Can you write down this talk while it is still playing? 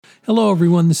Hello,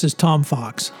 everyone. This is Tom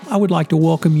Fox. I would like to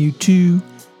welcome you to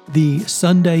the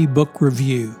Sunday Book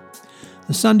Review.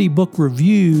 The Sunday Book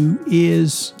Review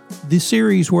is the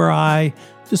series where I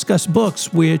discuss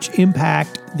books which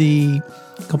impact the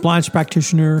compliance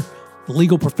practitioner, the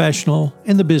legal professional,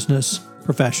 and the business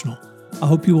professional. I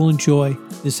hope you will enjoy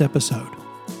this episode.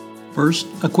 First,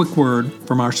 a quick word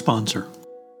from our sponsor.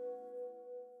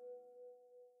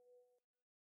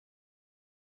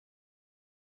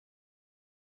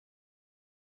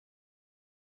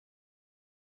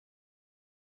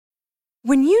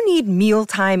 When you need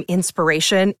mealtime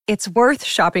inspiration, it's worth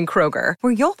shopping Kroger,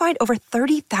 where you'll find over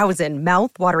 30,000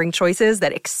 mouth-watering choices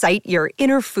that excite your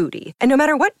inner foodie. And no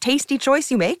matter what tasty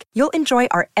choice you make, you'll enjoy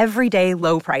our everyday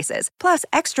low prices, plus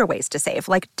extra ways to save,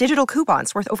 like digital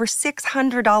coupons worth over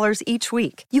 $600 each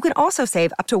week. You can also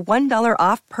save up to $1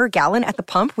 off per gallon at the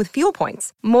pump with fuel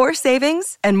points. More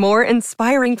savings and more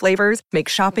inspiring flavors make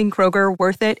shopping Kroger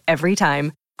worth it every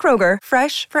time. Kroger,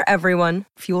 fresh for everyone.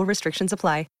 Fuel restrictions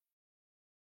apply.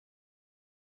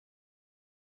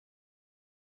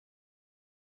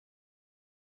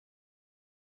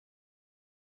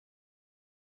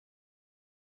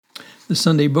 The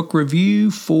Sunday Book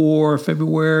Review for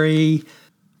February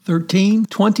 13,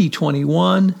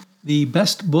 2021, the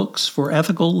Best Books for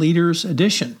Ethical Leaders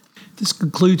edition. This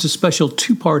concludes a special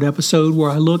two-part episode where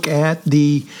I look at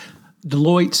the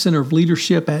Deloitte Center of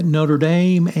Leadership at Notre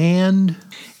Dame and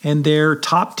their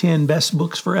top 10 best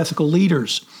books for ethical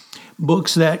leaders.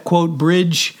 Books that, quote,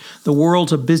 bridge the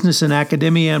worlds of business and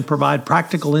academia and provide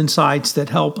practical insights that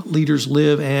help leaders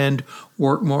live and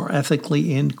work more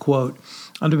ethically, end quote.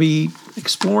 I'm to be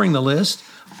exploring the list.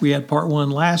 We had part one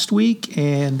last week,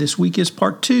 and this week is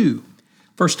part two.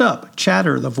 First up,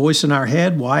 Chatter, The Voice in Our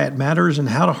Head, Why It Matters, and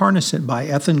How to Harness It by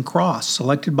Ethan Kross,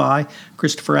 selected by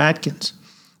Christopher Atkins.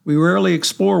 We rarely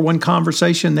explore one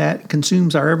conversation that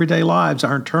consumes our everyday lives,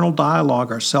 our internal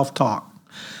dialogue, our self-talk.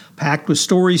 Packed with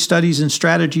stories, studies, and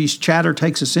strategies, Chatter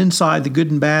takes us inside the good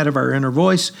and bad of our inner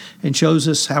voice and shows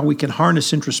us how we can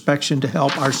harness introspection to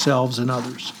help ourselves and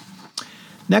others.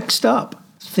 Next up,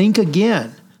 Think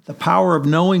Again, The Power of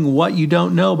Knowing What You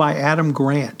Don't Know by Adam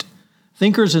Grant.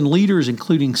 Thinkers and leaders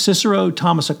including Cicero,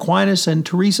 Thomas Aquinas, and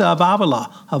Teresa of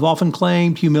Avila have often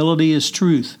claimed humility is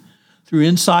truth. Through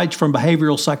insights from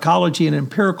behavioral psychology and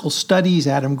empirical studies,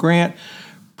 Adam Grant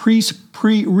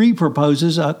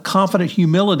reproposes a confident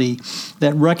humility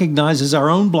that recognizes our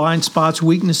own blind spots,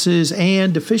 weaknesses,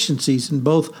 and deficiencies in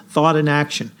both thought and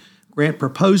action. Grant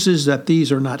proposes that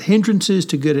these are not hindrances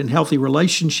to good and healthy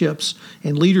relationships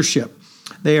and leadership.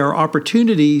 They are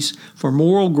opportunities for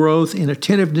moral growth and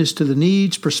attentiveness to the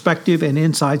needs, perspective, and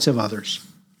insights of others.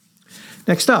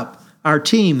 Next up, Our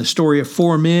Team, The Story of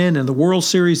Four Men and the World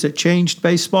Series That Changed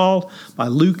Baseball by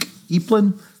Luke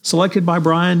Eplin, selected by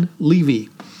Brian Levy.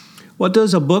 What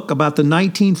does a book about the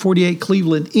 1948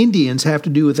 Cleveland Indians have to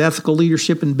do with ethical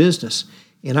leadership in business?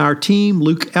 In Our Team,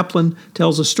 Luke Eplin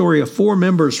tells the story of four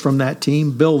members from that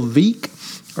team: Bill Veeck,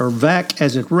 or Vac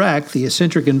as in Rack, the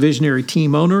eccentric and visionary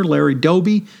team owner; Larry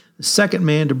Doby, the second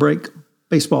man to break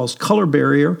baseball's color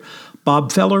barrier;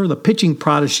 Bob Feller, the pitching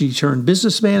prodigy turned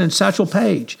businessman; and Satchel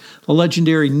Paige, the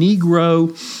legendary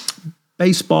Negro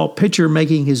baseball pitcher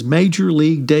making his major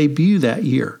league debut that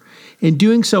year. In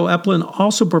doing so, Eplin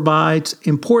also provides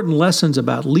important lessons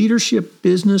about leadership,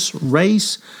 business,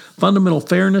 race, fundamental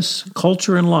fairness,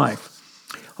 culture, and life.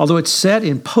 Although it's set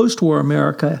in post-war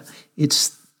America, its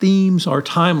themes are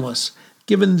timeless.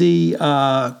 Given the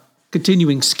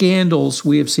continuing scandals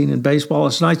we have seen in baseball,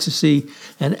 it's nice to see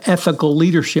an ethical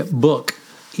leadership book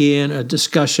in a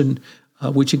discussion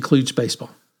which includes baseball.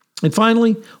 And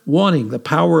finally, Wanting, The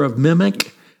Power of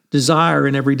Mimic Desire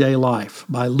in Everyday Life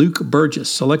by Luke Burgess,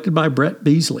 selected by Brett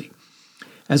Beasley.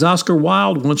 As Oscar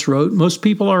Wilde once wrote, most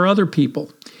people are other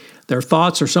people. Their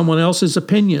thoughts are someone else's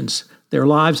opinions, their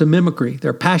lives a mimicry,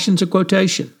 their passions a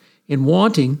quotation. In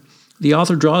Wanting, the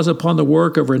author draws upon the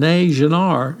work of René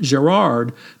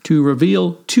Girard to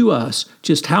reveal to us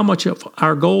just how much of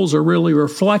our goals are really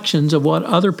reflections of what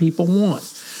other people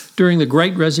want. During the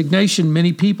Great Resignation,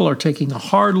 many people are taking a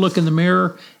hard look in the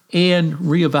mirror and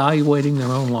reevaluating their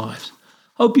own lives.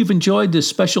 Hope you've enjoyed this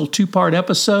special two-part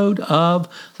episode of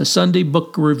the Sunday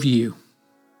Book Review.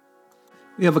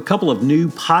 We have a couple of new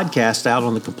podcasts out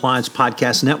on the Compliance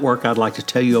Podcast Network I'd like to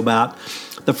tell you about.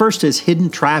 The first is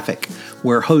Hidden Traffic,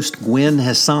 where host Gwen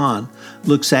Hassan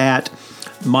looks at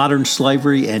modern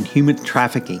slavery and human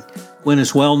trafficking. Gwen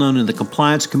is well known in the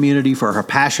compliance community for her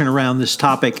passion around this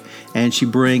topic, and she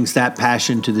brings that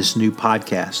passion to this new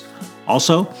podcast.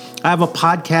 Also, I have a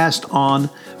podcast on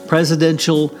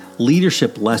presidential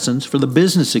leadership lessons for the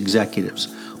business executives.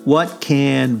 what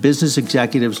can business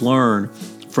executives learn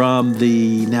from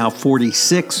the now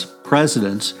 46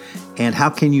 presidents, and how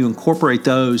can you incorporate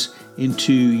those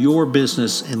into your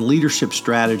business and leadership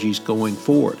strategies going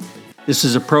forward? This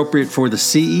is appropriate for the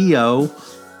CEO,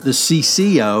 the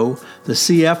CCO, the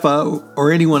CFO,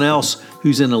 or anyone else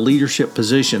who's in a leadership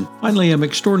position. Finally, I'm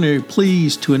extraordinarily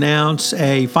pleased to announce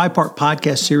a 5-part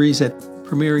podcast series that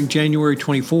premiering January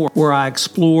 24, where I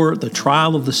explore the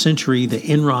trial of the century, the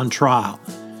Enron trial.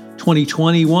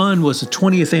 2021 was the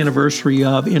 20th anniversary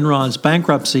of Enron's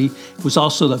bankruptcy. It was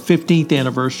also the 15th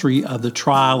anniversary of the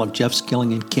trial of Jeff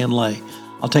Skilling and Ken Lay.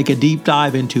 I'll take a deep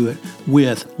dive into it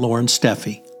with Lauren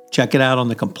Steffi. Check it out on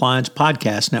the Compliance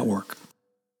Podcast Network.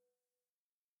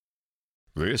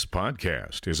 This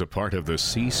podcast is a part of the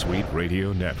C-Suite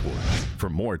Radio Network. For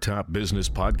more top business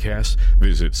podcasts,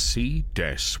 visit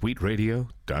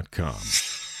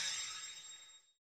c-suiteradio.com.